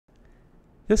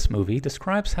This movie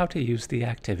describes how to use the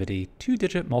activity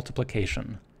two-digit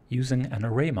multiplication using an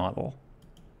array model.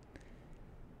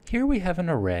 Here we have an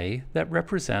array that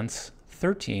represents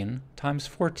 13 times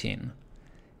 14.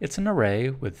 It's an array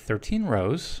with 13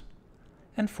 rows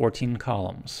and 14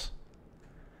 columns.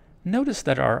 Notice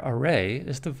that our array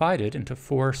is divided into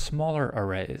 4 smaller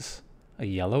arrays: a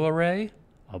yellow array,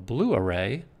 a blue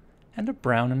array, and a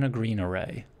brown and a green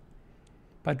array.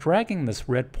 By dragging this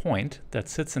red point that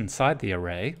sits inside the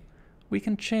array, we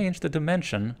can change the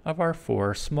dimension of our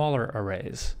 4 smaller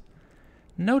arrays.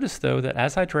 Notice though that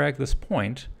as I drag this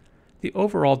point, the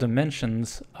overall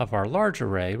dimensions of our large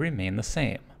array remain the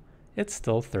same. It's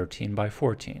still 13 by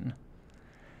 14.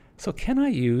 So can I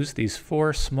use these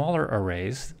 4 smaller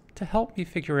arrays to help me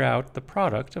figure out the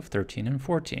product of 13 and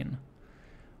 14?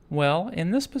 Well, in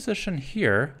this position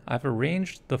here, I've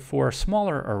arranged the 4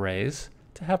 smaller arrays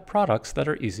to have products that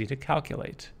are easy to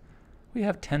calculate. We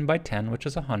have 10 by 10, which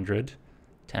is 100,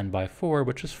 10 by 4,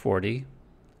 which is 40,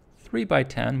 3 by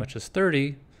 10, which is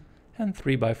 30, and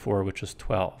 3 by 4, which is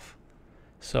 12.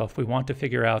 So if we want to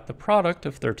figure out the product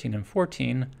of 13 and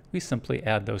 14, we simply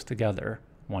add those together: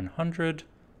 100,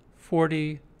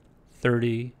 40,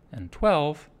 30, and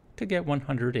 12 to get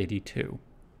 182.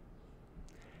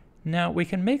 Now we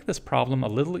can make this problem a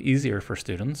little easier for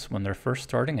students when they're first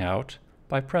starting out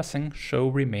by pressing Show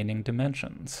Remaining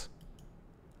Dimensions.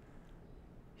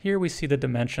 Here we see the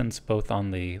dimensions both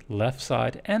on the left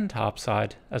side and top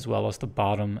side, as well as the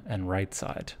bottom and right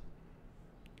side.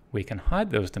 We can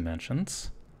hide those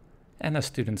dimensions, and as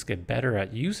students get better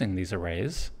at using these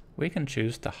arrays, we can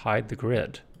choose to hide the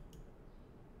grid.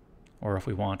 Or if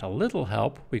we want a little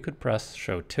help, we could press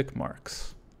Show Tick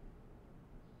Marks.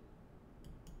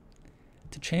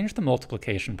 To change the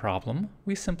multiplication problem,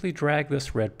 we simply drag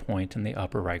this red point in the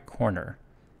upper right corner.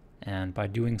 And by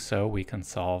doing so, we can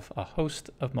solve a host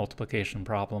of multiplication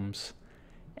problems.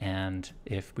 And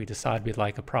if we decide we'd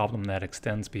like a problem that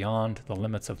extends beyond the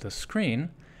limits of the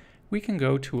screen, we can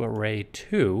go to array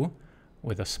 2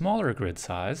 with a smaller grid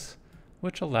size,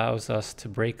 which allows us to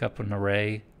break up an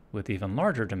array with even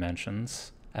larger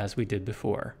dimensions, as we did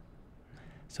before.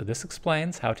 So this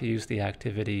explains how to use the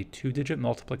activity two-digit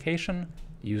multiplication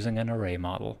using an array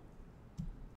model.